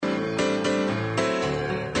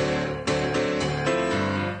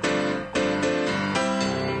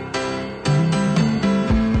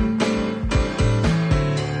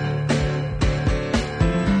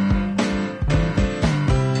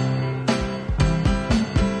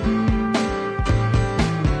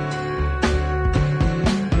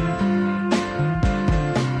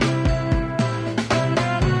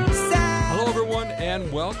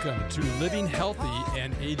Welcome to Living Healthy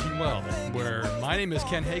and Aging Well, where my name is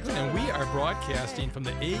Ken Haglind, and we are broadcasting from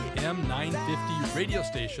the AM 950 radio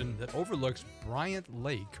station that overlooks Bryant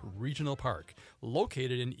Lake Regional Park,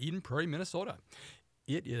 located in Eden Prairie, Minnesota.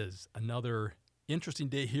 It is another interesting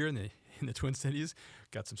day here in the Twin Cities.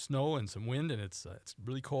 Got some snow and some wind, and it's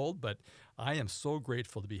really cold, but I am so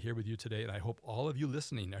grateful to be here with you today, and I hope all of you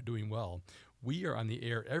listening are doing well. We are on the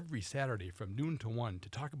air every Saturday from noon to 1 to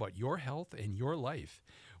talk about your health and your life.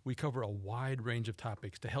 We cover a wide range of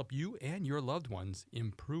topics to help you and your loved ones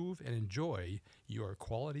improve and enjoy your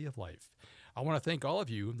quality of life. I want to thank all of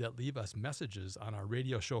you that leave us messages on our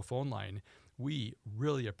radio show phone line. We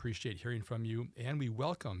really appreciate hearing from you, and we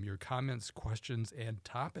welcome your comments, questions, and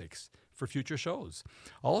topics for future shows.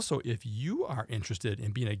 Also, if you are interested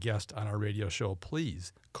in being a guest on our radio show,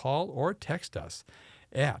 please call or text us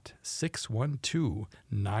at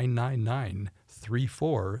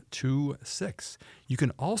 612-999-3426. You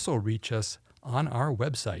can also reach us on our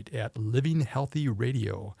website at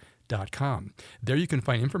livinghealthyradio.com. There you can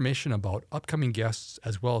find information about upcoming guests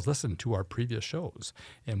as well as listen to our previous shows,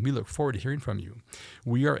 and we look forward to hearing from you.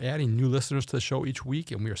 We are adding new listeners to the show each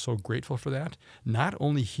week, and we are so grateful for that, not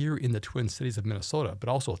only here in the Twin Cities of Minnesota, but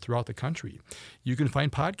also throughout the country. You can find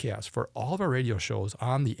podcasts for all of our radio shows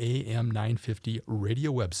on the AM 950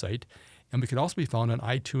 radio website, and we can also be found on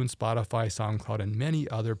iTunes, Spotify, SoundCloud, and many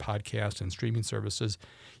other podcast and streaming services.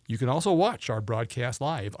 You can also watch our broadcast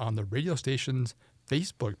live on the radio station's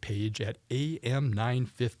Facebook page at AM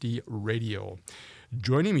 950 Radio.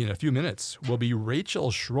 Joining me in a few minutes will be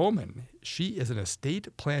Rachel Schromen. She is an estate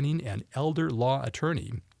planning and elder law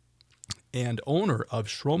attorney and owner of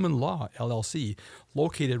Schromen Law, LLC,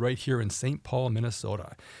 located right here in St. Paul,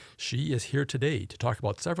 Minnesota. She is here today to talk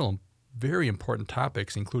about several very important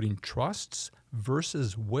topics, including trusts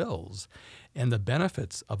versus wills and the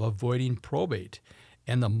benefits of avoiding probate,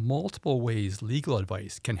 and the multiple ways legal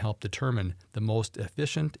advice can help determine the most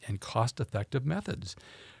efficient and cost-effective methods.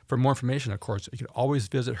 For more information, of course, you can always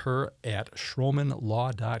visit her at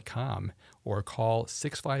schromenlaw.com or call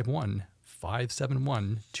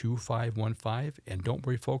 651-571-2515. And don't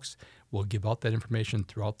worry, folks, we'll give out that information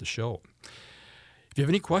throughout the show. If you have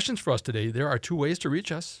any questions for us today, there are two ways to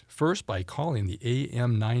reach us. First, by calling the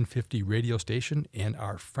AM 950 radio station, and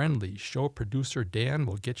our friendly show producer, Dan,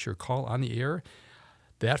 will get your call on the air.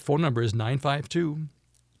 That phone number is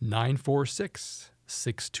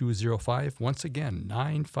 952-946-6205. Once again,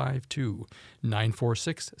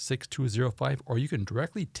 952-946-6205. Or you can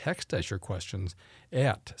directly text us your questions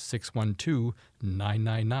at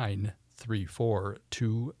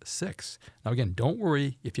 612-999-3426. Now again, don't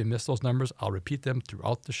worry if you miss those numbers. I'll repeat them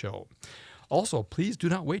throughout the show. Also, please do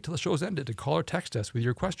not wait till the show's ended to call or text us with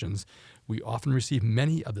your questions. We often receive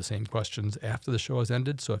many of the same questions after the show has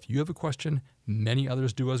ended, so if you have a question, many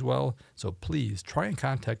others do as well. So please try and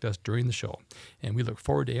contact us during the show, and we look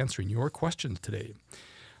forward to answering your questions today.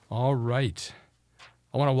 All right.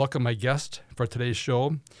 I want to welcome my guest for today's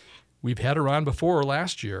show. We've had her on before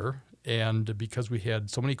last year, and because we had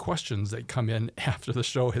so many questions that come in after the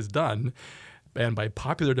show is done, and by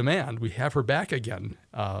popular demand, we have her back again.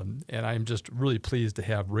 And I'm just really pleased to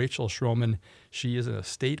have Rachel Schromen. She is an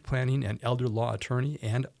estate planning and elder law attorney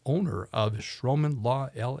and owner of Schromen Law,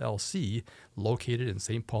 LLC, located in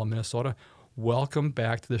St. Paul, Minnesota. Welcome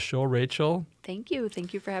back to the show, Rachel. Thank you.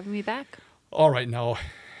 Thank you for having me back. All right. Now,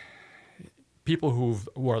 people who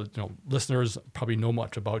are listeners probably know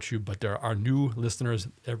much about you, but there are new listeners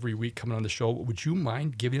every week coming on the show. Would you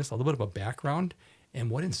mind giving us a little bit of a background and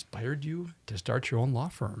what inspired you to start your own law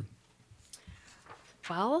firm?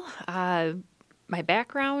 Well, my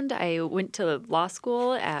background, I went to law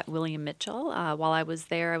school at William Mitchell. While I was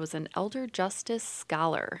there, I was an elder justice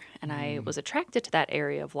scholar, and I was attracted to that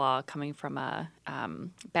area of law coming from a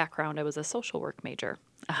background. I was a social work major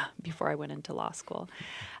before I went into law school.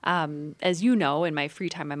 As you know, in my free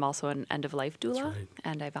time, I'm also an end-of-life doula, right,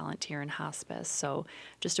 and I volunteer in hospice, so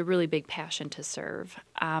just a really big passion to serve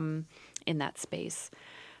in that space.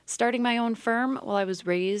 Starting my own firm, well, I was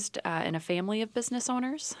raised in a family of business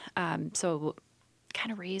owners, so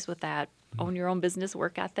kind of raised with that own your own business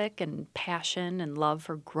work ethic and passion and love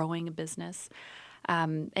for growing a business,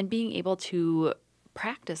 and being able to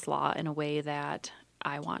practice law in a way that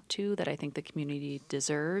I want to, that I think the community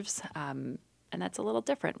deserves, and that's a little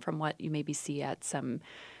different from what you maybe see at some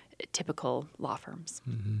typical law firms.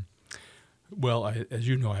 Mm-hmm. Well, as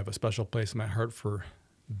you know, I have a special place in my heart for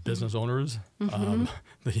business owners,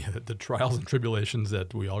 the trials and tribulations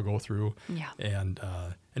that we all go through. Yeah. And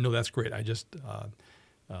no, that's great. I just,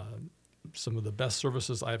 some of the best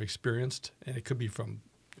services I've experienced, and it could be from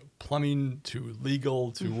plumbing to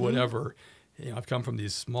legal to whatever, I've come from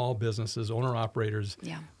these small businesses, owner-operators.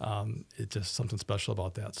 Yeah. It's just something special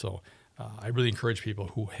about that. So I really encourage people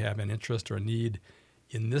who have an interest or a need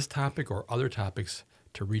in this topic or other topics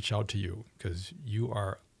to reach out to you, because you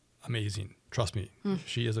are amazing. Trust me,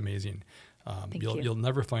 she is amazing. Thank you. You'll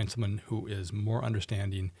never find someone who is more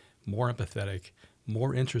understanding, more empathetic,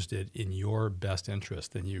 more interested in your best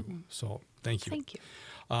interest than you. So thank you. Thank you.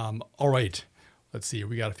 All right. Let's see.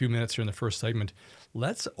 We got a few minutes here in the first segment.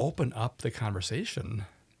 Let's open up the conversation.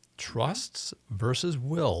 Trusts versus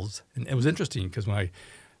wills. And it was interesting because when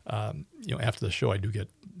after the show, I do get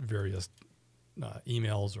various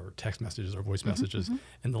emails or text messages or voice messages.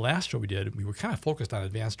 And the last show we did, we were kind of focused on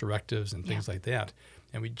advanced directives and things like that.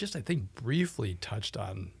 And we just, I think, briefly touched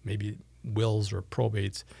on maybe wills or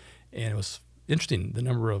probates. And it was interesting, the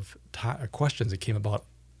number of questions that came about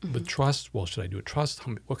with trust. Well, should I do a trust?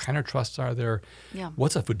 What kind of trusts are there? Yeah.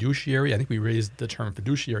 What's a fiduciary? I think we raised the term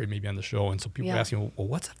fiduciary maybe on the show. And so people were asking, well,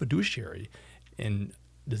 what's a fiduciary? And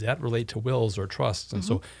does that relate to wills or trusts? And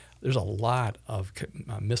so there's a lot of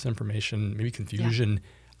misinformation, maybe confusion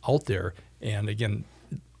out there. And again,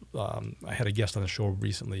 I had a guest on the show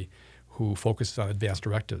recently who focuses on advanced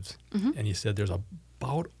directives. And he said there's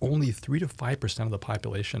about only 3 to 5% of the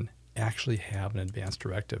population actually have an advanced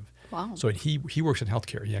directive. Wow. So he works in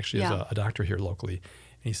healthcare. He actually is a doctor here locally.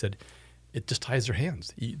 And he said it just ties their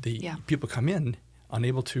hands. People come in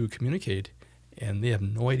unable to communicate, and they have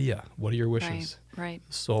no idea. What are your wishes? Right.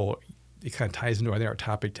 So it kind of ties into our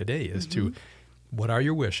topic today is to what are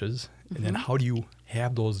your wishes, and then how do you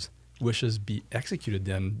have those wishes be executed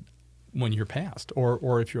then when you're passed,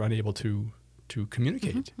 or if you're unable to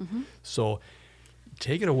communicate. So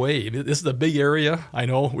take it away. This is a big area. I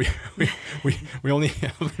know we only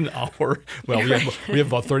have an hour. Well, we have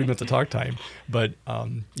about 30 minutes of talk time. But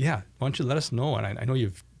why don't you let us know? And I know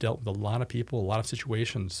you've dealt with a lot of people, a lot of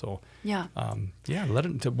situations. So let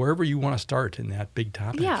it to wherever you want to start in that big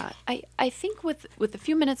topic. Yeah, I think with the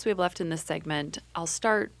few minutes we have left in this segment, I'll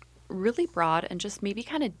start really broad and just maybe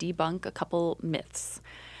kind of debunk a couple myths.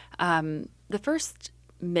 The first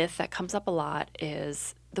myth that comes up a lot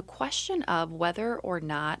is the question of whether or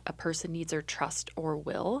not a person needs a trust or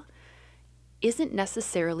will isn't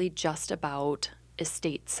necessarily just about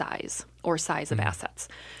estate size or size of assets.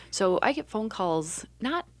 So I get phone calls,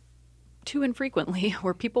 not too infrequently,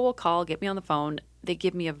 where people will call, get me on the phone. They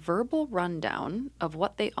give me a verbal rundown of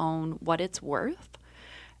what they own, what it's worth,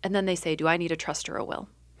 and then they say, do I need a trust or a will?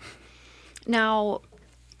 Now,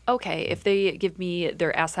 okay, if they give me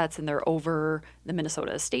their assets and they're over the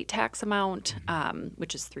Minnesota estate tax amount,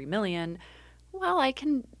 which is $3 million, well, I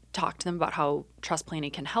can talk to them about how trust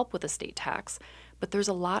planning can help with estate tax. But there's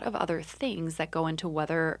a lot of other things that go into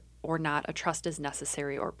whether or not a trust is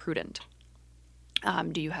necessary or prudent.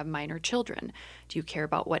 Do you have minor children? Do you care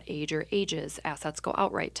about what age or ages assets go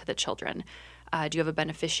outright to the children? Do you have a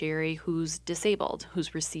beneficiary who's disabled,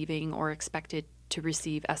 who's receiving or expected to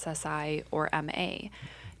receive SSI or MA?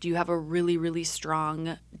 Do you have a really, really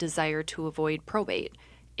strong desire to avoid probate?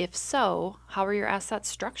 If so, how are your assets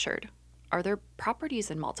structured? Are there properties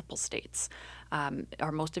in multiple states?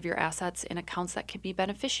 Are most of your assets in accounts that can be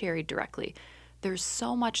beneficiaried directly? There's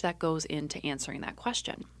so much that goes into answering that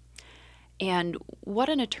question. And what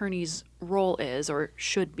an attorney's role is, or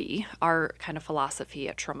should be, our kind of philosophy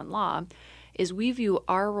at Schromen Law, is we view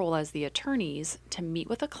our role as the attorneys to meet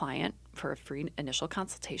with a client for a free initial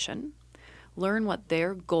consultation, learn what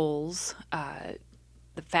their goals,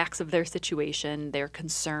 the facts of their situation, their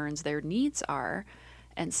concerns, their needs are,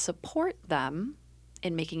 and support them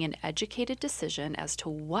in making an educated decision as to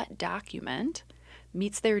what document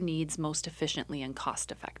meets their needs most efficiently and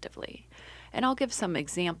cost effectively. And I'll give some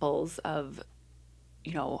examples of,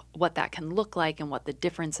 what that can look like and what the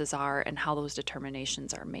differences are and how those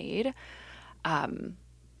determinations are made.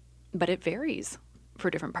 But it varies for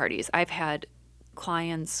different parties. I've had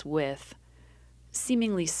clients with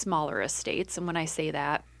seemingly smaller estates. And when I say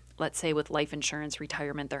that, let's say with life insurance,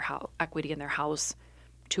 retirement, their equity in their house,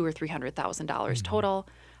 $200,000 or $300,000 total.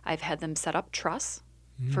 I've had them set up trusts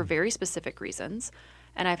for very specific reasons.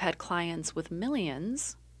 And I've had clients with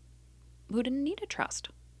millions who didn't need a trust,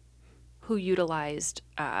 who utilized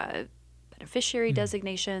beneficiary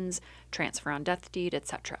designations, transfer on death deed,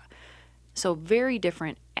 etc. So very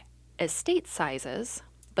different estate sizes,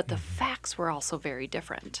 but the facts were also very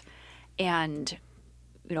different. And,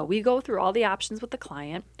 we go through all the options with the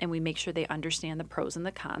client and we make sure they understand the pros and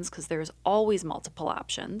the cons, because there's always multiple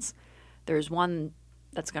options. There's one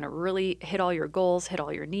that's going to really hit all your goals, hit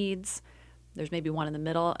all your needs. There's maybe one in the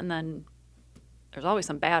middle, and then there's always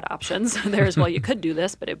some bad options. There's, well, you could do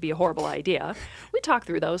this, but it'd be a horrible idea. We talk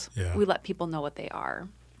through those. Yeah. We let people know what they are.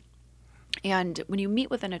 And when you meet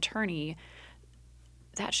with an attorney,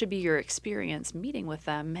 that should be your experience meeting with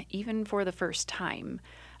them, even for the first time.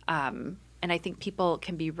 And I think people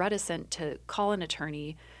can be reticent to call an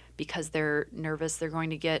attorney because they're nervous they're going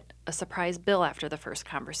to get a surprise bill after the first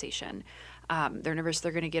conversation. They're nervous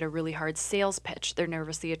they're going to get a really hard sales pitch. They're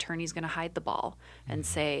nervous the attorney's going to hide the ball and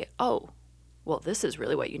say, oh, well, this is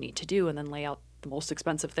really what you need to do, and then lay out the most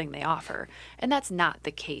expensive thing they offer. And that's not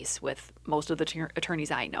the case with most of the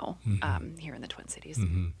attorneys I know here in the Twin Cities.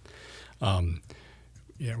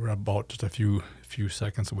 Yeah, we're about just a few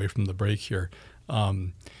seconds away from the break here.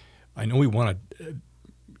 I know we want to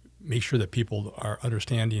make sure that people are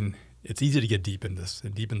understanding. It's easy to get deep in this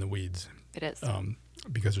and deep in the weeds. It is.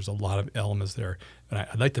 Because there's a lot of elements there. And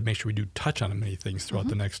I'd like to make sure we do touch on many things throughout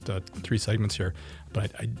the next 3 segments here.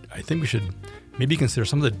 But I think we should maybe consider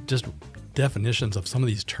some of the just definitions of some of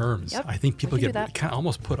these terms. Yep, I think people get kind of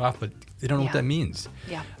almost put off, but they don't know what that means.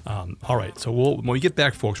 Yeah. All right. So when we get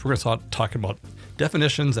back, folks, we're going to start talking about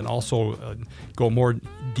definitions and also go more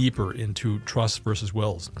deeper into trusts versus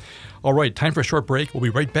wills. All right. Time for a short break. We'll be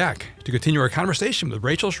right back to continue our conversation with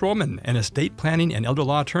Rachel Schromen, an estate planning and elder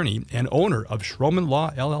law attorney and owner of Schromen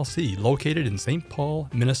Law, LLC, located in St. Paul,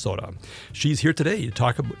 Minnesota. She's here today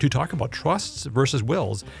to talk about trusts versus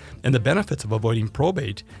wills and the benefits of avoiding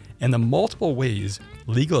probate and the multiple ways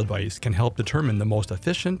legal advice can help determine the most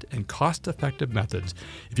efficient and cost-effective methods.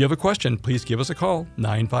 If you have a question, please give us a call,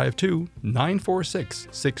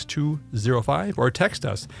 952-946-6205, or text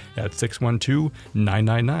us at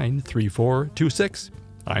 612-999-3426.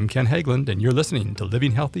 I'm Ken Haglind, and you're listening to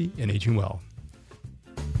Living Healthy and Aging Well.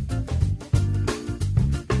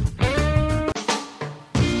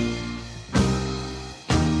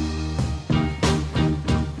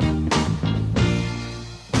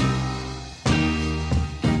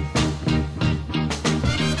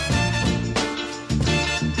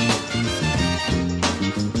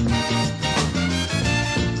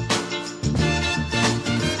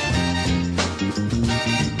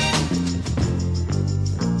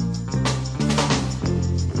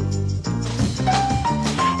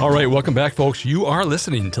 All right, welcome back, folks. You are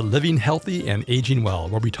listening to Living Healthy and Aging Well,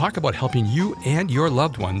 where we talk about helping you and your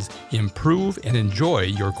loved ones improve and enjoy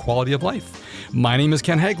your quality of life. My name is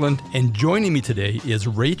Ken Haglind, and joining me today is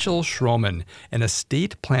Rachel Schromen, an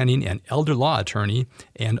estate planning and elder law attorney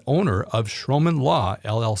and owner of Schromen Law,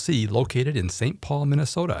 LLC, located in St. Paul,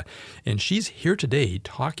 Minnesota. And she's here today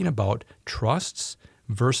talking about trusts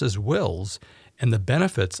versus wills and the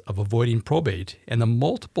benefits of avoiding probate and the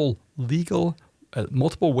multiple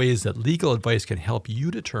ways that legal advice can help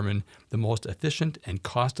you determine the most efficient and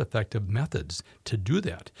cost-effective methods to do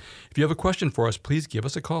that. If you have a question for us, please give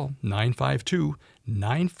us a call,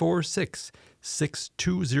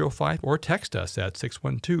 952-946-6205, or text us at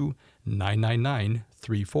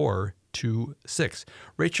 612-999-3426.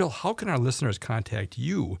 Rachel, how can our listeners contact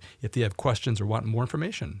you if they have questions or want more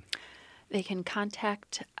information? They can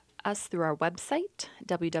contact us through our website,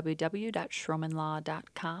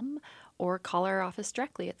 www.schromenlaw.com, or call our office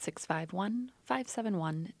directly at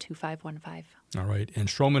 651-571-2515. All right. And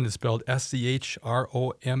Schromen is spelled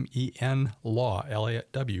Schromen Law,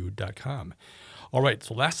 LAW.com. All right.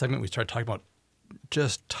 So last segment we started talking about,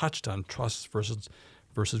 just touched on trusts versus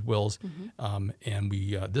wills. And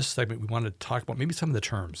we this segment we wanted to talk about maybe some of the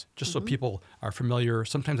terms, just so people are familiar.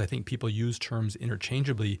 Sometimes I think people use terms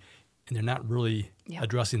interchangeably and they're not really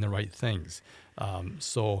addressing the right things.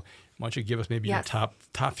 So why don't you give us maybe your top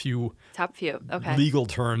few okay, legal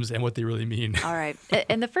terms and what they really mean. All right.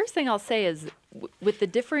 And the first thing I'll say is with the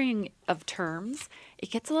differing of terms, it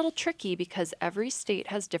gets a little tricky because every state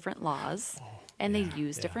has different laws and they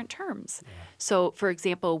use different terms. Yeah. So, for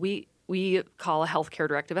example, we call a healthcare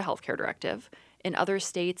directive a healthcare directive. In other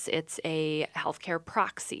states, it's a healthcare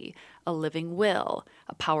proxy, a living will,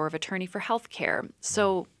 a power of attorney for healthcare.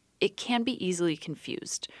 So it can be easily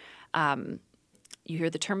confused. You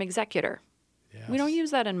hear the term executor. Yes. We don't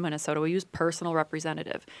use that in Minnesota. We use personal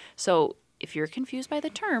representative. So if you're confused by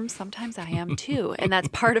the term, sometimes I am too. And that's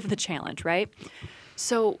part of the challenge, right?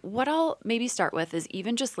 So what I'll maybe start with is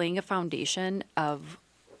even just laying a foundation of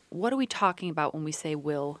what are we talking about when we say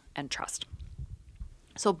will and trust.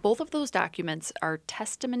 So both of those documents are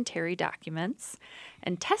testamentary documents.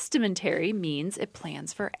 And testamentary means it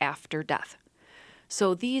plans for after death.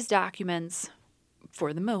 So these documents,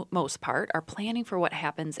 for the most part, are planning for what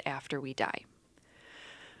happens after we die.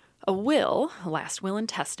 A will, last will and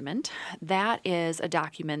testament, that is a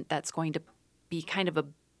document that's going to be kind of a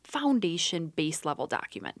foundation base level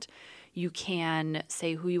document. You can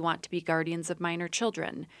say who you want to be guardians of minor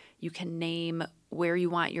children. You can name where you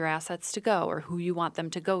want your assets to go or who you want them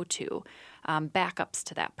to go to, backups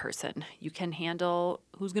to that person. You can handle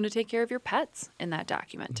who's going to take care of your pets in that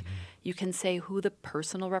document. You can say who the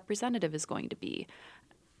personal representative is going to be.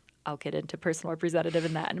 I'll get into personal representative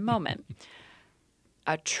in that in a moment.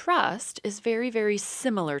 A trust is very, very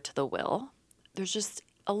similar to the will. There's just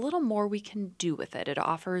a little more we can do with it. It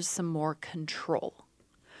offers some more control.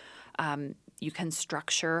 You can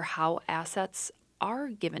structure how assets are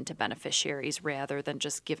given to beneficiaries rather than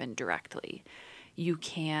just given directly. You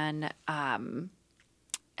can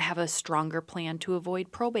have a stronger plan to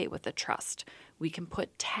avoid probate with a trust. We can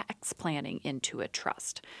put tax planning into a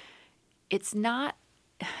trust. It's not,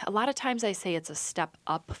 a lot of times I say it's a step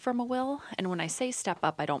up from a will, and when I say step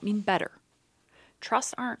up, I don't mean better.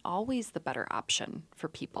 Trusts aren't always the better option for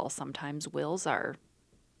people. Sometimes wills are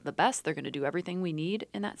the best. They're going to do everything we need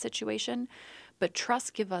in that situation. But trusts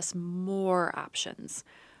give us more options,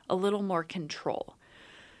 a little more control.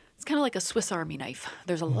 It's kind of like a Swiss Army knife.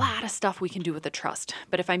 There's a lot of stuff we can do with a trust.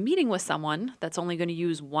 But if I'm meeting with someone that's only going to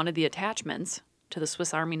use one of the attachments to the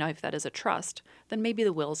Swiss Army knife that is a trust, then maybe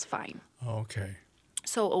the will's fine. Okay.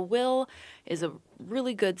 So a will is a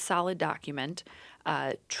really good, solid document.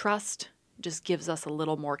 Trust just gives us a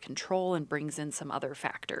little more control and brings in some other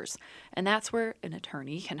factors. And that's where an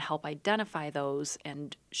attorney can help identify those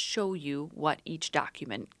and show you what each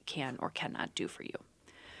document can or cannot do for you.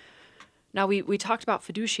 Now, we talked about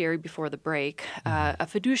fiduciary before the break. A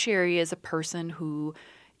fiduciary is a person who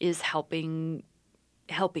is helping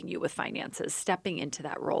you with finances, stepping into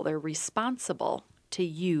that role. They're responsible to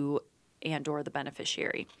you and or the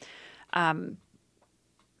beneficiary. In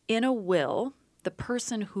a will, the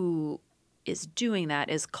person who is doing that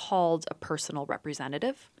is called a personal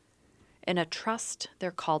representative. In a trust, they're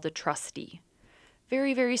called a trustee.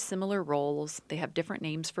 Very, very similar roles. They have different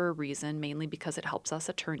names for a reason, mainly because it helps us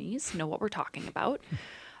attorneys know what we're talking about.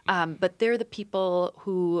 But they're the people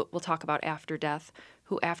who we'll talk about after death,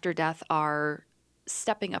 who after death are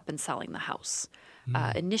stepping up and selling the house,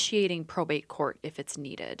 initiating probate court if it's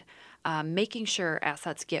needed, making sure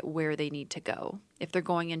assets get where they need to go. If they're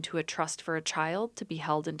going into a trust for a child to be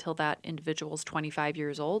held until that individual is 25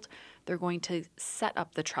 years old, they're going to set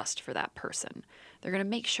up the trust for that person. They're going to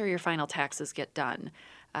make sure your final taxes get done,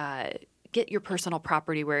 get your personal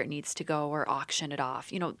property where it needs to go or auction it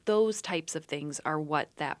off. You know, those types of things are what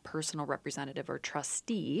that personal representative or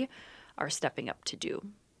trustee are stepping up to do.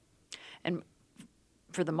 And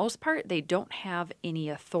for the most part, they don't have any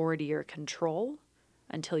authority or control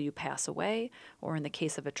until you pass away, or in the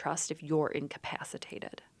case of a trust, if you're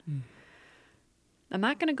incapacitated. I'm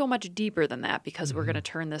not going to go much deeper than that because we're going to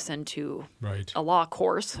turn this into a law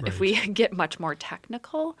course if we get much more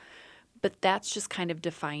technical, but that's just kind of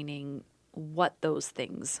defining what those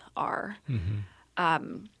things are.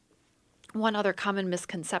 One other common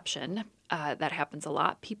misconception that happens a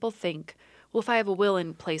lot, people think, well, if I have a will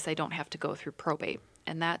in place, I don't have to go through probate,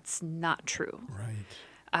 and that's not true.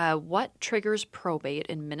 What triggers probate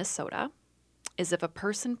in Minnesota is if a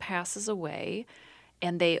person passes away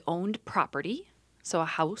and they owned property, so a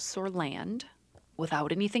house or land,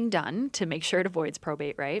 without anything done to make sure it avoids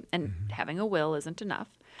probate, right? And having a will isn't enough.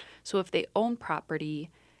 So if they own property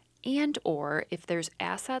and or if there's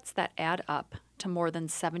assets that add up to more than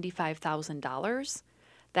 $75,000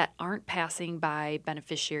 that aren't passing by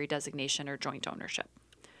beneficiary designation or joint ownership.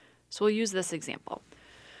 So we'll use this example.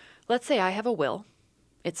 Let's say I have a will.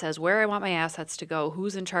 It says where I want my assets to go,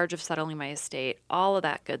 who's in charge of settling my estate, all of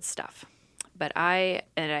that good stuff. But I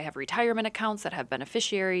have retirement accounts that have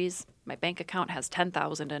beneficiaries. My bank account has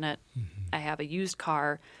 $10,000 in it. I have a used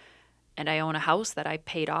car, and I own a house that I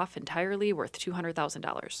paid off entirely worth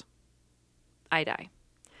 $200,000. I die.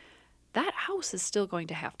 That house is still going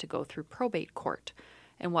to have to go through probate court.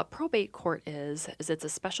 And what probate court is it's a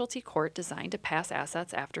specialty court designed to pass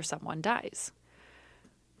assets after someone dies.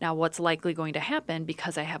 Now, what's likely going to happen,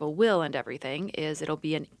 because I have a will and everything, is it'll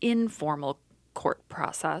be an informal court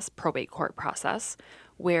process, probate court process,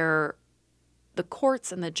 where the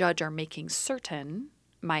courts and the judge are making certain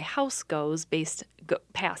my house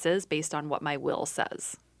passes based on what my will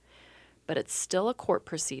says. But it's still a court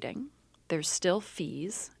proceeding. There's still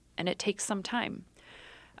fees, and it takes some time.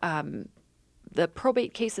 The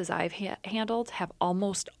probate cases I've handled have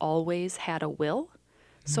almost always had a will.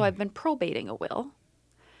 So I've been probating a will.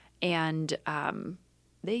 And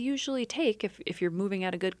they usually take, if you're moving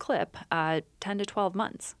at a good clip, 10 to 12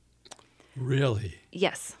 months. Really?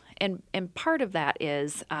 Yes. And part of that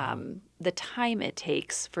is the time it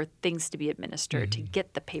takes for things to be administered, to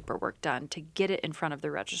get the paperwork done, to get it in front of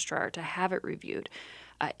the registrar, to have it reviewed.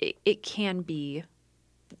 It can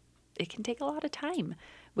take a lot of time,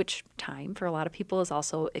 which time for a lot of people is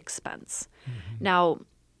also expense. Now,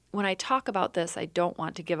 when I talk about this, I don't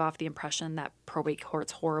want to give off the impression that probate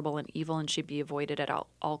court's horrible and evil and should be avoided at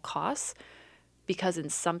all costs, because in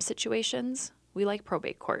some situations, we like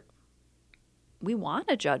probate court. We want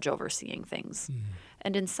a judge overseeing things.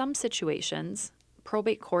 And in some situations,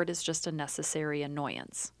 probate court is just a necessary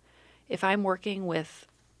annoyance. If I'm working with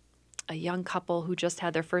a young couple who just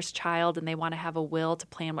had their first child and they want to have a will to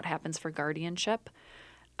plan what happens for guardianship,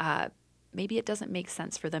 maybe it doesn't make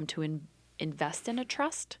sense for them to invest in a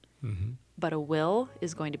trust, but a will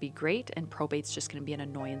is going to be great, and probate's just going to be an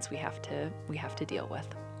annoyance we have to deal with.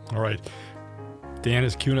 All right. Dan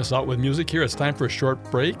is cueing us out with music here. It's time for a short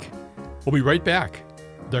break. We'll be right back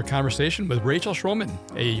with our conversation with Rachel Schromen,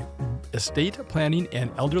 a estate planning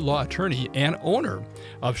and elder law attorney and owner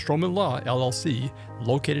of Schromen Law, LLC,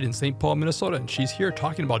 located in St. Paul, Minnesota. And she's here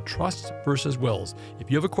talking about trusts versus wills.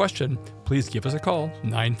 If you have a question, please give us a call,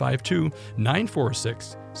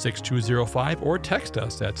 952-946-6205, or text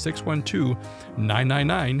us at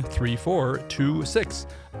 612-999-3426.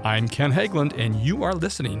 I'm Ken Haglind, and you are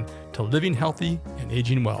listening to Living Healthy and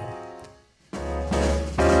Aging Well.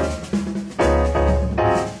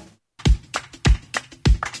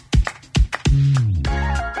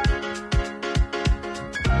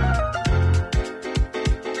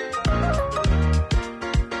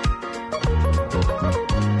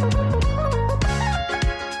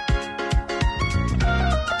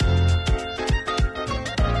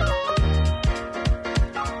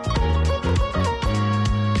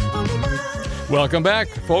 Welcome back,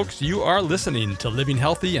 folks. You are listening to Living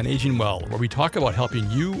Healthy and Aging Well, where we talk about helping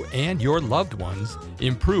you and your loved ones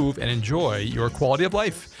improve and enjoy your quality of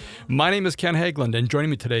life. My name is Ken Haglind, and joining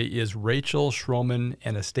me today is Rachel Schromen,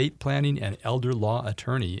 an estate planning and elder law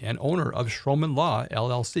attorney and owner of Schromen Law,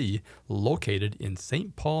 LLC, located in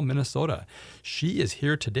St. Paul, Minnesota. She is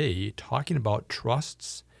here today talking about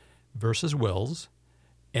trusts versus wills,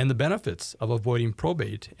 and the benefits of avoiding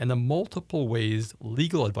probate, and the multiple ways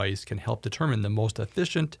legal advice can help determine the most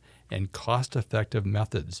efficient and cost-effective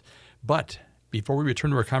methods. But before we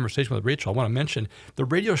return to our conversation with Rachel, I want to mention the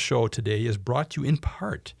radio show today is brought to you in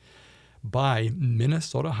part by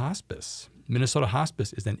Minnesota Hospice. Minnesota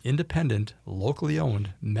Hospice is an independent, locally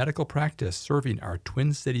owned medical practice serving our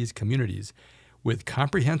Twin Cities communities with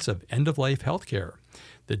comprehensive end-of-life health care.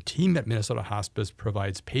 The team at Minnesota Hospice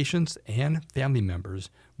provides patients and family members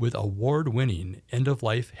with award-winning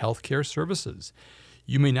end-of-life health care services.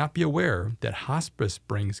 You may not be aware that hospice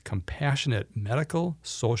brings compassionate medical,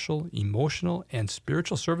 social, emotional, and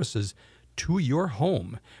spiritual services to your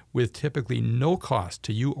home with typically no cost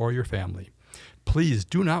to you or your family. Please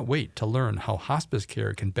do not wait to learn how hospice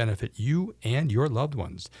care can benefit you and your loved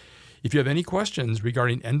ones. If you have any questions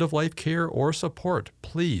regarding end-of-life care or support,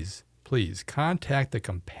 please contact the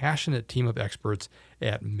compassionate team of experts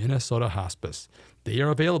at Minnesota Hospice. They are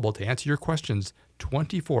available to answer your questions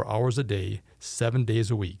 24 hours a day, 7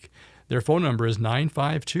 days a week. Their phone number is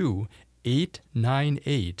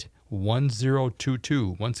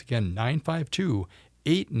 952-898-1022. Once again,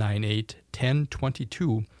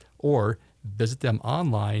 952-898-1022, or visit them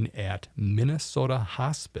online at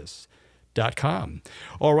minnesotahospice.com.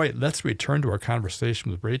 All right, let's return to our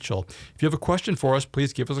conversation with Rachel. If you have a question for us,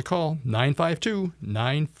 please give us a call,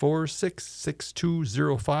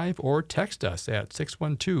 952-946-6205, or text us at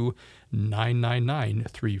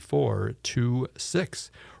 612-999-3426.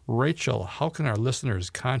 Rachel, how can our listeners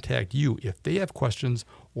contact you if they have questions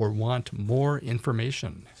or want more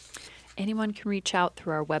information? Anyone can reach out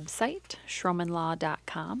through our website,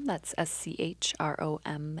 schromenlaw.com. That's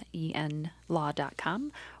SCHROMEN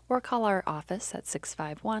law.com. Or call our office at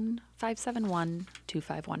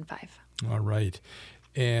 651-571-2515. All right.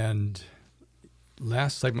 And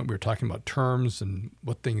last segment we were talking about terms and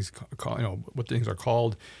what things are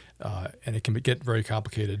called, and it can get very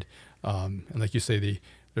complicated. And like you say,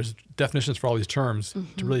 there's definitions for all these terms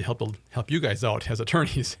to really help you guys out as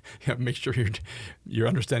attorneys. Make sure you're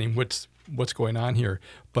understanding what's going on here.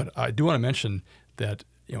 But I do want to mention that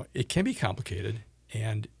it can be complicated,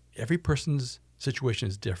 and every person's situation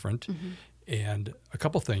is different. And a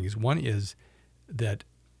couple things. One is that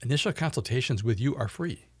initial consultations with you are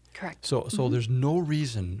free. Correct. So there's no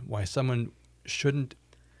reason why someone shouldn't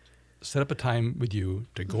set up a time with you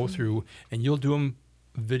to go through, and you'll do them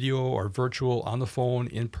video or virtual, on the phone,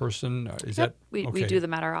 in person. We do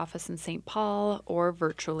them at our office in St. Paul or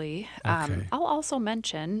virtually. Okay. I'll also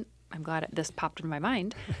mention I'm glad this popped into my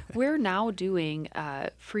mind. We're now doing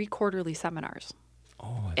free quarterly seminars.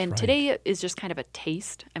 Oh, that's And right. today is just kind of a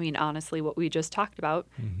taste. I mean, honestly, what we just talked about,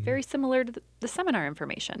 very similar to the seminar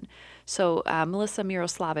information. So Melissa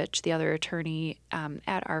Miroslavich, the other attorney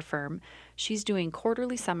at our firm, she's doing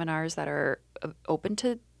quarterly seminars that are open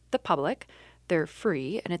to the public. They're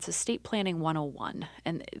free, and it's Estate Planning 101.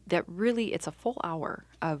 And that really, it's a full hour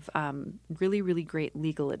of really, really great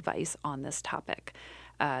legal advice on this topic.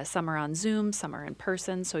 Some are on Zoom, some are in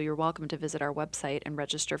person, so you're welcome to visit our website and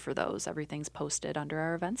register for those. Everything's posted under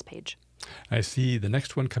our events page. I see the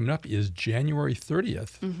next one coming up is January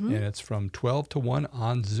 30th, and it's from 12 to 1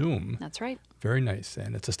 on Zoom. That's right. Very nice.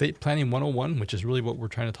 And it's Estate Planning 101, which is really what we're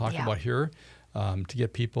trying to talk Yeah. about here, to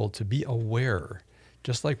get people to be aware.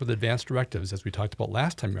 Just like with advanced directives, as we talked about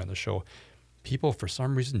last time you were on the show, people, for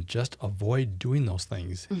some reason, just avoid doing those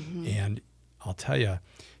things. And I'll tell you,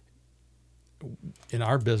 in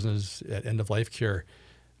our business at End of Life Care,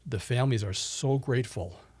 the families are so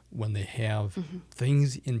grateful when they have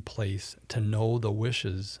things in place to know the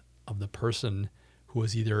wishes of the person who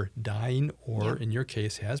is either dying or, in your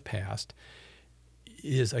case, has passed.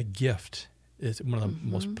 Is a gift. It's one of the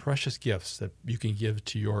most precious gifts that you can give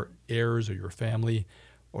to your heirs or your family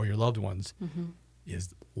or your loved ones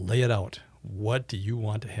is lay it out. What do you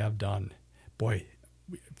want to have done? Boy,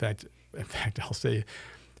 in fact, I'll say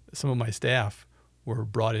some of my staff were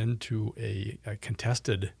brought into a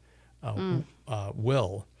contested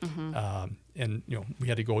will, and we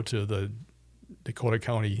had to go to the Dakota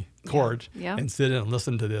County Court and sit in and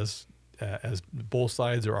listen to this as both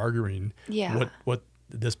sides are arguing what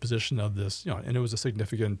the disposition of this, and it was a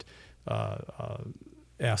significant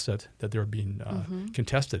asset that they were being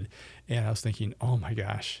contested, and I was thinking, oh my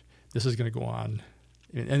gosh, this is going to go on.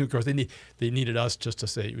 And of course, they needed us just to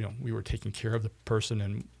say, we were taking care of the person,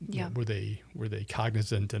 and were they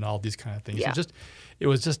cognizant, and all these kind of things. Yeah. It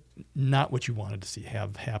was just not what you wanted to see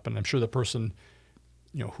have happen. I'm sure the person,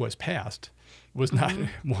 who has passed, was not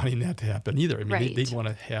wanting that to happen either. I mean, they'd want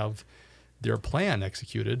to have their plan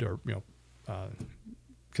executed or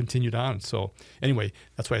continued on. So anyway,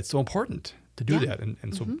 that's why it's so important to do that.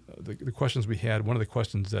 And so the questions we had, one of the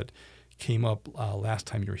questions that came up last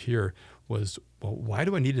time you were here was, well, why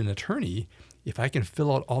do I need an attorney if I can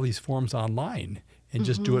fill out all these forms online and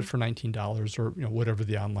just do it for $19 or whatever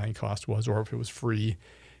the online cost was, or if it was free,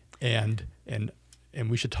 and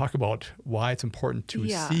we should talk about why it's important to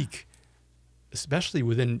seek, especially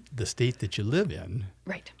within the state that you live in,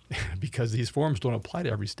 right? Because these forms don't apply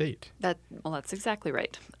to every state. That's exactly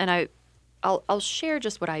right. And I'll share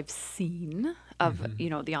just what I've seen of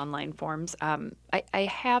the online forms. I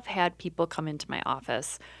have had people come into my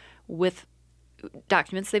office with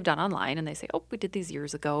documents they've done online, and they say, "Oh, we did these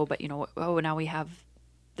years ago, but now we have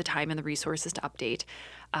the time and the resources to update."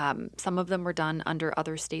 Some of them were done under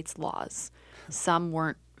other states' laws. Some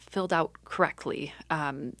weren't filled out correctly.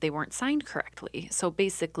 They weren't signed correctly. So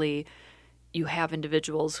basically, you have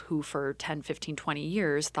individuals who for 10, 15, 20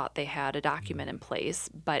 years thought they had a document in place,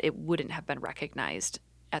 but it wouldn't have been recognized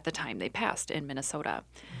at the time they passed in Minnesota.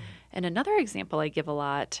 And another example I give a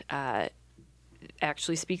lot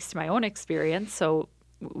actually speaks to my own experience. So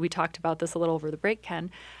we talked about this a little over the break, Ken.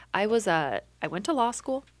 I went to law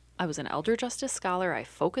school. I was an elder justice scholar. I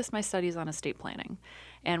focused my studies on estate planning.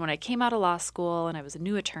 And when I came out of law school and I was a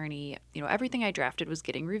new attorney, everything I drafted was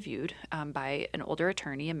getting reviewed by an older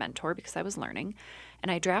attorney, a mentor, because I was learning.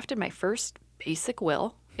 And I drafted my first basic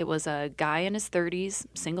will. It was a guy in his 30s,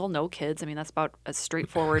 single, no kids. I mean, that's about as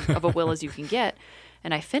straightforward of a will as you can get.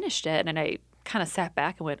 And I finished it, and I kind of sat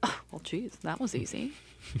back and went, "Oh, well, geez, that was easy."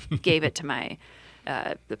 Gave it to my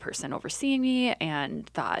the person overseeing me, and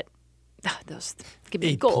thought, "Those give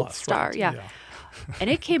me a gold star." Right? Yeah. And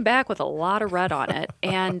it came back with a lot of red on it.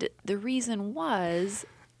 And the reason was,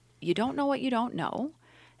 you don't know what you don't know.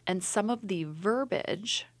 And some of the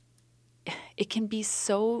verbiage, it can be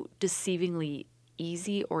so deceivingly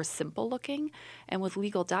easy or simple looking. And with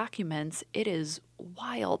legal documents, it is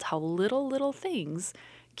wild how little things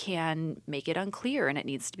can make it unclear, and it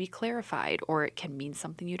needs to be clarified, or it can mean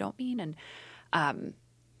something you don't mean. And,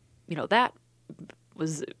 that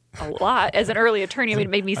was a lot. As an early attorney, it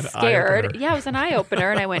made me scared. Yeah, it was an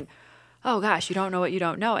eye-opener. And I went, oh, gosh, you don't know what you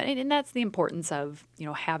don't know. And that's the importance of,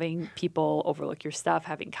 having people overlook your stuff,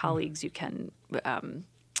 having colleagues you can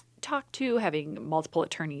talk to, having multiple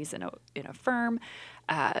attorneys in a firm.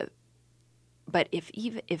 But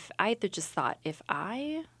if I just thought,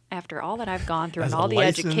 after all that I've gone through and all the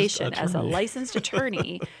education as a licensed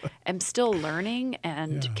attorney, am still learning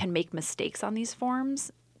and can make mistakes on these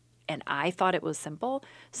forms, and I thought it was simple,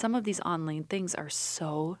 some of these online things are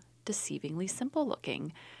so deceivingly simple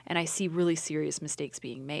looking. And I see really serious mistakes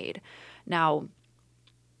being made. Now,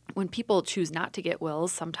 when people choose not to get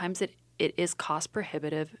wills, sometimes it is cost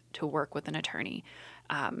prohibitive to work with an attorney.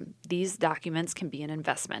 These documents can be an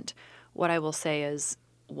investment. What I will say is,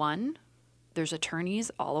 one, there's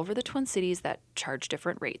attorneys all over the Twin Cities that charge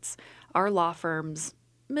different rates. Our law firm's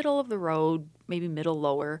middle of the road, maybe middle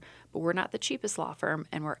lower, but we're not the cheapest law firm,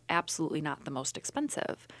 and we're absolutely not the most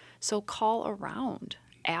expensive. So call around.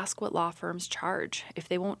 Ask what law firms charge. If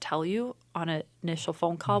they won't tell you on an initial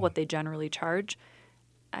phone call what they generally charge,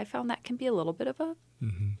 I found that can be a little bit of a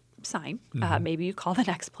sign. Maybe you call the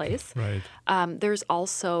next place. Right. There's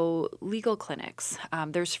also legal clinics.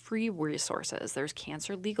 There's free resources. There's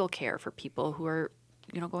cancer legal care for people who are,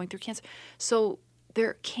 going through cancer. So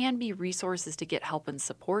there can be resources to get help and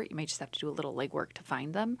support. You might just have to do a little legwork to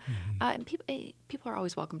find them. And people are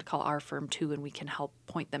always welcome to call our firm too, and we can help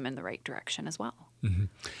point them in the right direction as well.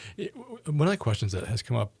 One of the questions that has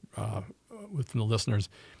come up from the listeners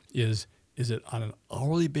is it on an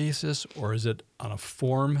hourly basis or is it on a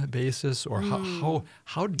form basis, or how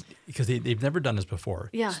because they've never done this before.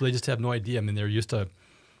 Yeah. So they just have no idea. I mean, they're used to,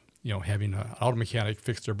 having an auto mechanic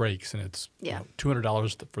fix their brakes, and it's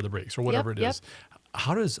 $200 for the brakes or whatever it is.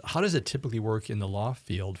 How does it typically work in the law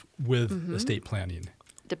field with estate planning?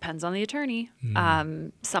 Depends on the attorney.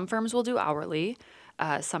 Some firms will do hourly.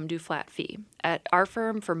 Some do flat fee. At our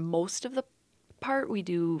firm, for most of the part, we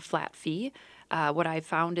do flat fee. What I've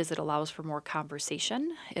found is it allows for more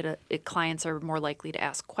conversation. Clients are more likely to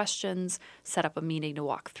ask questions, set up a meeting to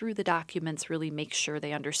walk through the documents, really make sure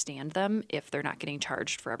they understand them. If they're not getting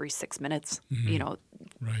charged for every 6 minutes,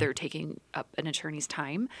 they're taking up an attorney's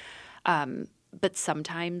time. But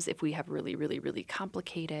sometimes if we have really, really, really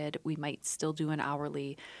complicated, we might still do an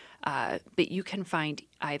hourly. But you can find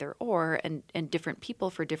either or, and different people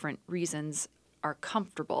for different reasons are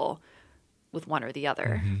comfortable with one or the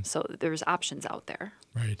other. So there's options out there.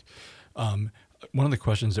 Right. One of the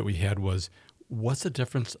questions that we had was, what's the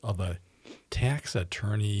difference of a tax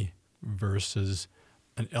attorney versus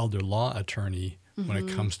an elder law attorney when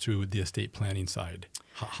it comes to the estate planning side?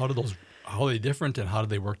 How are they different, and how do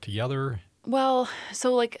they work together? Well,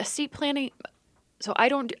 so like estate planning,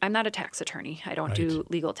 I'm not a tax attorney. I don't do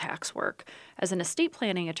legal tax work. As an estate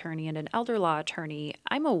planning attorney and an elder law attorney,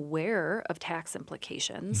 I'm aware of tax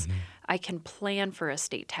implications. I can plan for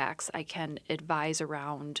estate tax. I can advise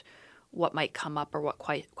around what might come up or what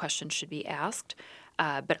questions should be asked.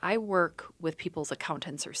 But I work with people's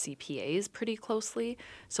accountants or CPAs pretty closely.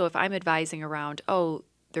 So if I'm advising around,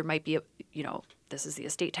 there might be this is the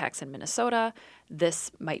estate tax in Minnesota,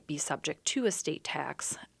 this might be subject to estate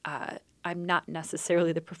tax, I'm not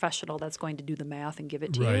necessarily the professional that's going to do the math and give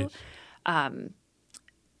it to you.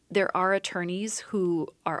 There are attorneys who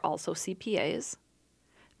are also CPAs.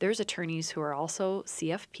 There's attorneys who are also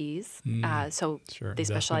CFPs. They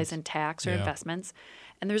specialize in tax or investments.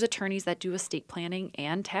 And there's attorneys that do estate planning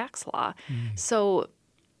and tax law. So,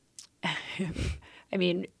 I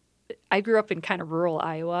mean, I grew up in kind of rural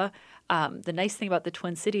Iowa. The nice thing about the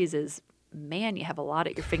Twin Cities is, man, you have a lot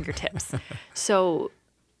at your fingertips. So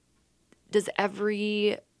does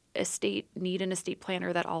every estate need an estate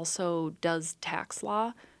planner that also does tax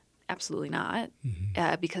law? Absolutely not,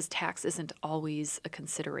 because tax isn't always a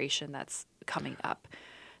consideration that's coming up.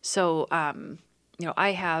 So,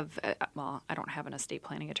 I have, I don't have an estate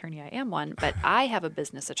planning attorney. I am one, but I have a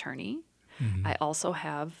business attorney. I also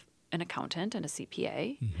have an accountant and a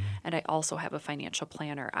CPA, and I also have a financial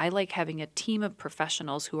planner. I like having a team of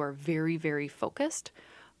professionals who are very, very focused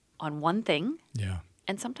on one thing. Yeah.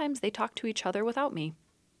 And sometimes they talk to each other without me.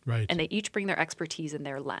 Right. And they each bring their expertise and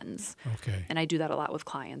their lens. Okay. And I do that a lot with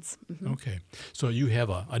clients. Okay. So you have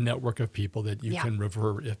a network of people that you can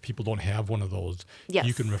refer. If people don't have one of those,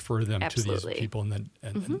 you can refer them to these people. And then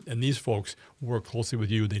and these folks work closely with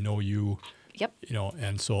you. They know you. Yep.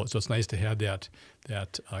 And so it's nice to have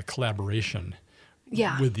that collaboration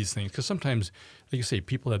with these things. Because sometimes, like you say,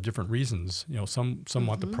 people have different reasons. Some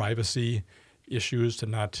want the privacy issues to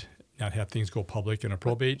not have things go public in a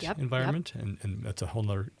probate environment, and that's a whole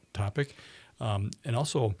other topic. And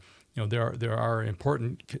also, there are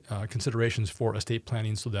important considerations for estate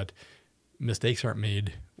planning so that mistakes aren't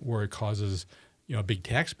made where it causes a big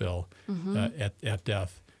tax bill at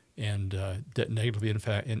death, and that negatively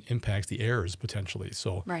impacts the heirs potentially.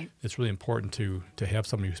 So it's really important to have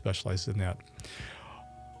somebody who specializes in that.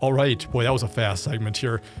 All right. Boy, that was a fast segment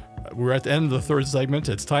here. We're at the end of the third segment.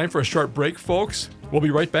 It's time for a short break, folks. We'll be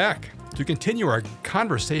right back to continue our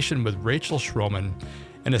conversation with Rachel Schromen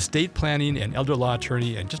an estate planning and elder law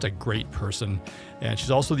attorney, and just a great person. And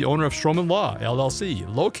she's also the owner of Schromen Law, LLC,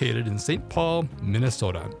 located in St. Paul,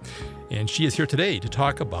 Minnesota. And she is here today to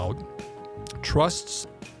talk about trusts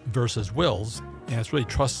versus wills, and it's really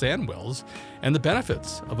trusts and wills, and the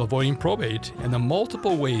benefits of avoiding probate, and the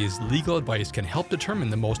multiple ways legal advice can help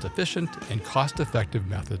determine the most efficient and cost-effective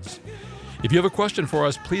methods. If you have a question for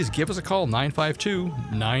us, please give us a call,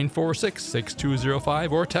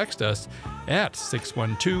 952-946-6205, or text us at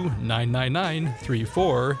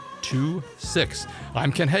 612-999-3426.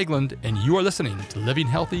 I'm Ken Haglind, and you are listening to Living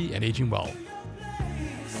Healthy and Aging Well.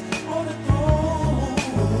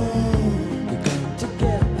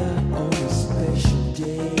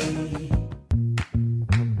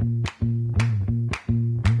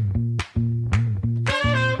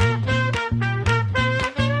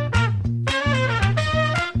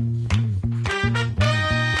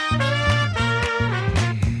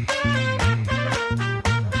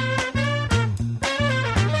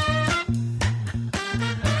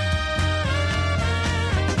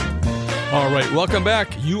 All right, welcome back.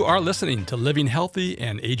 You are listening to Living Healthy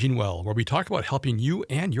and Aging Well, where we talk about helping you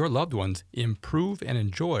and your loved ones improve and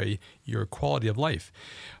enjoy your quality of life.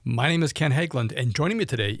 My name is Ken Haglind, and joining me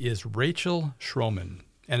today is Rachel Schromen,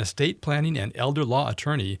 an estate planning and elder law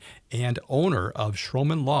attorney and owner of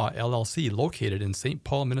Schromen Law, LLC, located in St.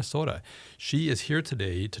 Paul, Minnesota. She is here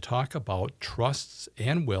today to talk about trusts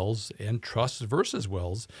and wills and trusts versus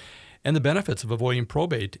wills, and the benefits of avoiding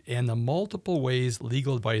probate, and the multiple ways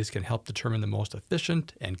legal advice can help determine the most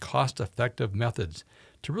efficient and cost-effective methods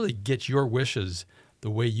to really get your wishes the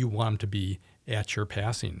way you want them to be at your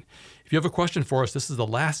passing. If you have a question for us, this is the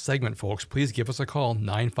last segment, folks. Please give us a call,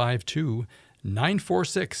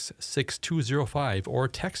 952-946-6205, or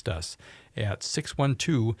text us at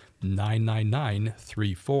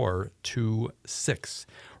 612-999-3426.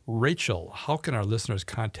 Rachel, how can our listeners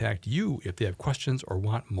contact you if they have questions or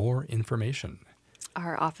want more information?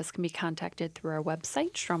 Our office can be contacted through our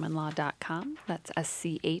website, schromenlaw.com. That's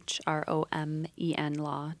SCHROMEN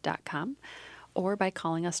law.com. Or by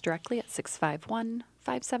calling us directly at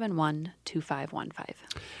 651-571-2515.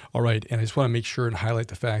 All right. And I just want to make sure and highlight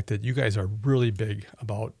the fact that you guys are really big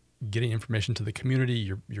about getting information to the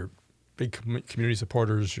community. You're big community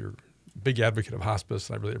supporters. You're big advocate of hospice,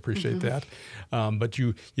 and I really appreciate that. But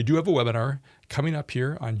you do have a webinar coming up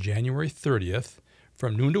here on January 30th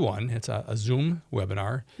from noon to 1. It's a Zoom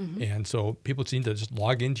webinar. And so people need to just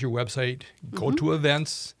log into your website, go to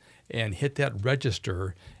events, and hit that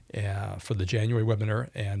register for the January webinar,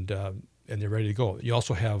 and they're ready to go. You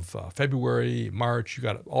also have February, March. You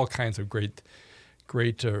got all kinds of great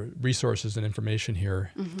resources and information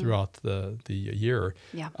here throughout the year.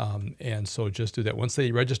 Yeah. And so just do that. Once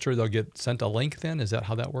they register, they'll get sent a link then? Is that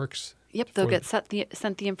how that works? Yep, they'll get sent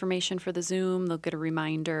the information for the Zoom. They'll get a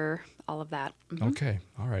reminder, all of that. Okay,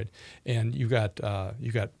 all right. And you got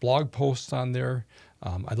blog posts on there.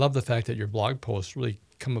 I love the fact that your blog posts really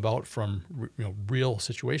come about from real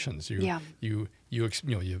situations. You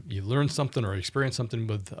learn something or experience something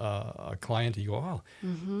with a client, and you go, oh,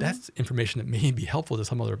 that's information that may be helpful to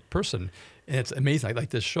some other person. And it's amazing. Like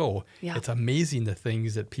this show, it's amazing the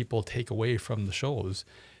things that people take away from the shows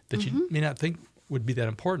that you may not think would be that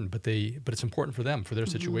important, but it's important for them, for their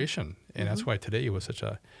situation. And that's why today was such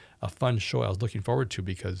a fun show I was looking forward to,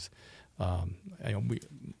 because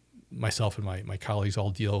myself and my colleagues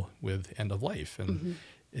all deal with end of life. And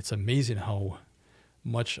it's amazing how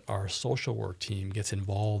much our social work team gets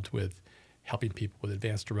involved with helping people with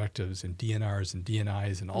advanced directives and DNRs and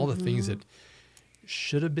DNIs and all the things that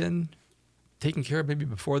should have been taken care of maybe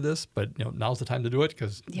before this, but now's the time to do it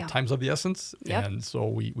because time's of the essence. Yep. And so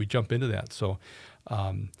we jump into that. So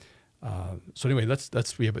anyway,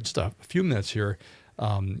 we have just a few minutes here.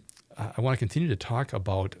 I want to continue to talk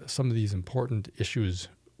about some of these important issues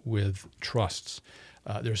with trusts.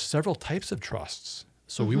 There's several types of trusts.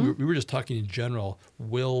 So we were just talking in general,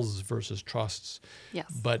 wills versus trusts.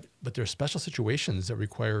 Yes. But there are special situations that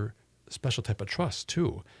require a special type of trust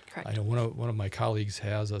too. Correct. I know one of my colleagues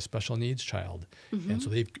has a special needs child, and so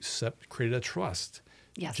they've created a trust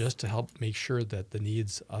just to help make sure that the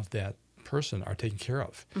needs of that person are taken care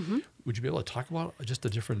of. Would you be able to talk about just the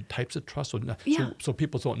different types of trust? So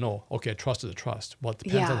people don't know, okay, a trust is a trust. Well, it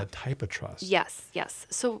depends on the type of trust. Yes.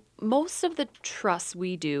 So most of the trusts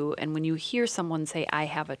we do, and when you hear someone say, I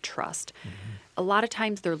have a trust, a lot of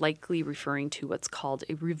times they're likely referring to what's called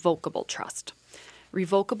a revocable trust.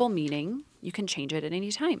 Revocable meaning you can change it at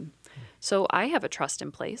any time. So I have a trust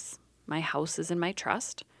in place. My house is in my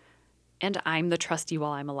trust, and I'm the trustee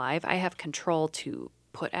while I'm alive. I have control to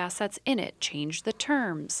put assets in it, change the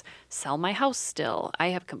terms, sell my house still. I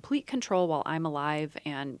have complete control while I'm alive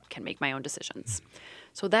and can make my own decisions.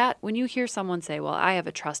 So that when you hear someone say, well, I have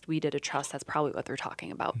a trust, we did a trust, that's probably what they're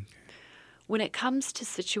talking about. Okay. When it comes to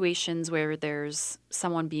situations where there's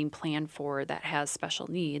someone being planned for that has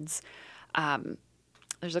special needs,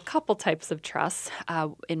 there's a couple types of trusts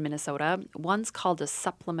in Minnesota. One's called a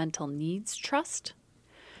supplemental needs trust.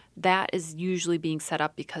 That is usually being set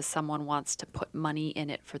up because someone wants to put money in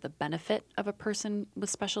it for the benefit of a person with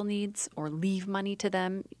special needs or leave money to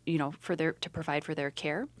them, to provide for their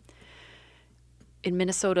care. In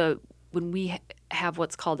Minnesota, when we have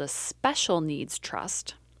what's called a special needs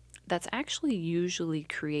trust, that's actually usually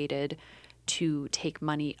created to take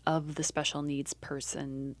money of the special needs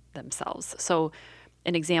person themselves. So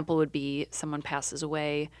an example would be someone passes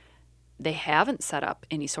away, they haven't set up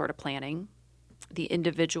any sort of planning. The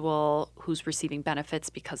individual who's receiving benefits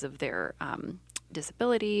because of their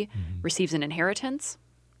disability receives an inheritance.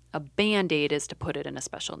 A Band-Aid is to put it in a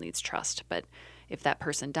special needs trust. But if that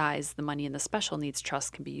person dies, the money in the special needs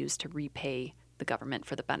trust can be used to repay the government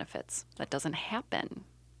for the benefits. That doesn't happen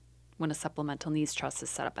when a supplemental needs trust is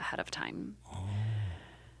set up ahead of time. Oh.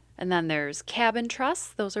 And then there's cabin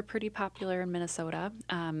trusts. Those are pretty popular in Minnesota.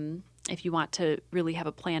 If you want to really have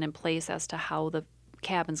a plan in place as to how the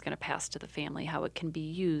cabin's going to pass to the family, how it can be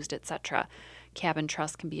used, etc. Cabin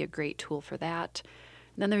trust can be a great tool for that.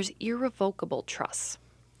 And then there's irrevocable trusts.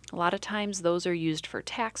 A lot of times those are used for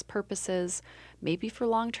tax purposes, maybe for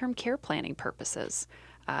long-term care planning purposes.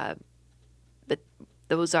 But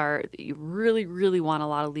those are, you really, really want a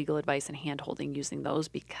lot of legal advice and hand-holding using those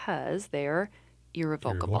because they're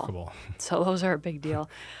irrevocable. So those are a big deal.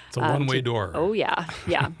 It's a one-way door. Oh, yeah.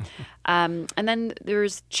 And then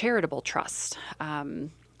there's charitable trusts.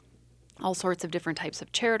 All sorts of different types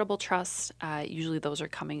of charitable trusts. Usually those are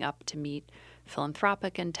coming up to meet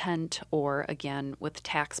philanthropic intent or, again, with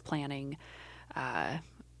tax planning.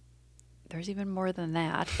 There's even more than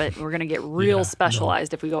that, but we're going to get real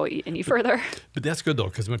specialized if we go any further. But that's good, though,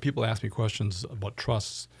 because when people ask me questions about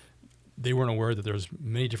trusts, they weren't aware that there's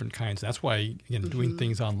many different kinds. That's why, again, doing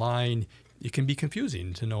things online, it can be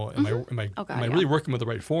confusing to know, am I really working with the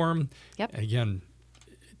right form? Yep. And again,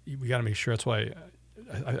 we got to make sure. That's why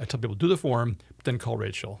I tell people, do the form, but then call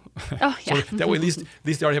Rachel. Oh, yeah. So that way, at least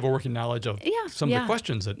they already have a working knowledge of some of the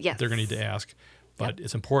questions that they're going to need to ask. But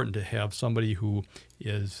it's important to have somebody who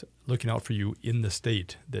is looking out for you in the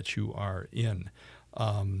state that you are in.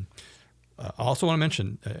 I also want to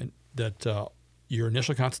mention that your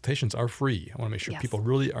initial consultations are free. I want to make sure people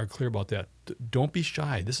really are clear about that. Don't be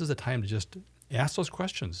shy. This is the time to just ask those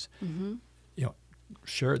questions.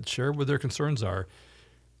 Share what their concerns are.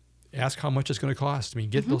 Ask how much it's going to cost. I mean,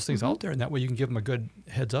 get those things out there, and that way you can give them a good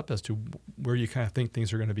heads up as to where you kind of think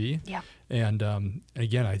things are going to be. Yeah. And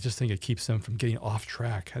again, I just think it keeps them from getting off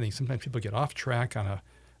track. I think sometimes people get off track on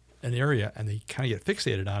an area, and they kind of get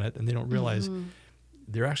fixated on it, and they don't realize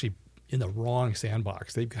they're actually in the wrong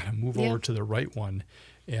sandbox. They've got to move over to the right one,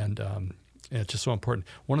 and it's just so important.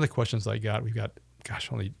 One of the questions I got, we've got,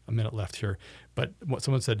 only a minute left here, but what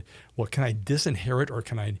someone said, well, can I disinherit or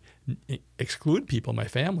can I exclude people in my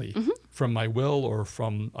family from my will or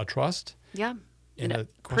from a trust? Yeah, and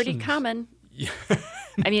pretty common. Yeah.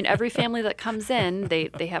 I mean, every family that comes in,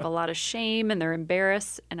 they have a lot of shame and they're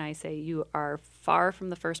embarrassed, and I say you are far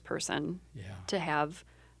from the first person to have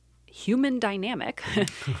human dynamic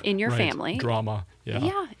in your family. Drama.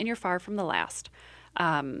 Yeah, and you're far from the last.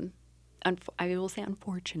 I will say,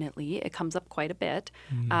 unfortunately, it comes up quite a bit.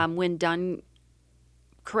 When done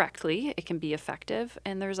correctly, it can be effective,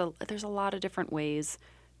 and there's a lot of different ways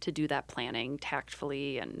to do that planning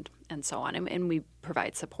tactfully and so on, and we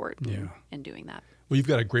provide support in doing that. Well, you've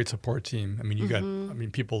got a great support team. I mean, you've got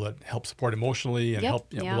people that help support emotionally and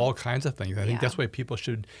help with all kinds of things. I think that's why people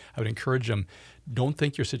I would encourage them, don't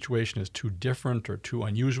think your situation is too different or too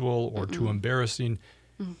unusual or too embarrassing.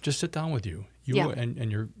 Just sit down with you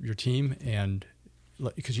and your team, and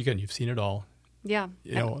because again, you've seen it all. Yeah.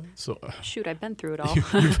 So shoot, I've been through it all.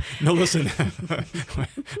 No, listen,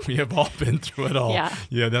 we have all been through it all.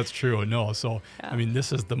 Yeah, that's true. No, so I mean,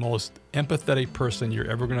 this is the most empathetic person you're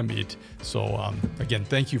ever going to meet. So again,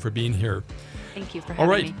 thank you for being here. Thank you for having me. All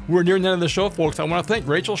right, we're nearing the end of the show, folks. I want to thank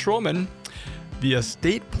Rachel Schromen, the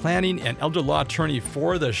estate planning and elder law attorney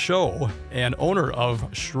for the show and owner of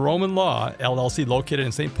Schromen Law, LLC, located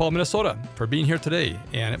in St. Paul, Minnesota, for being here today.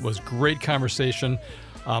 And it was great conversation.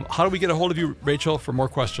 How do we get a hold of you, Rachel, for more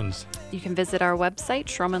questions? You can visit our website,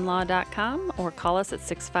 schromenlaw.com, or call us at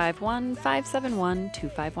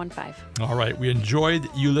 651-571-2515. All right. We enjoyed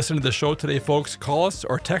you listening to the show today, folks. Call us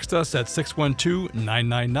or text us at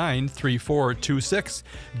 612-999-3426.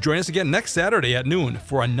 Join us again next Saturday at noon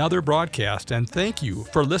for another broadcast. And thank you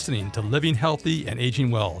for listening to Living Healthy and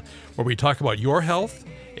Aging Well, where we talk about your health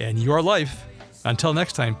and your life. Until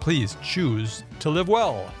next time, please choose to live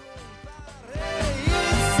well.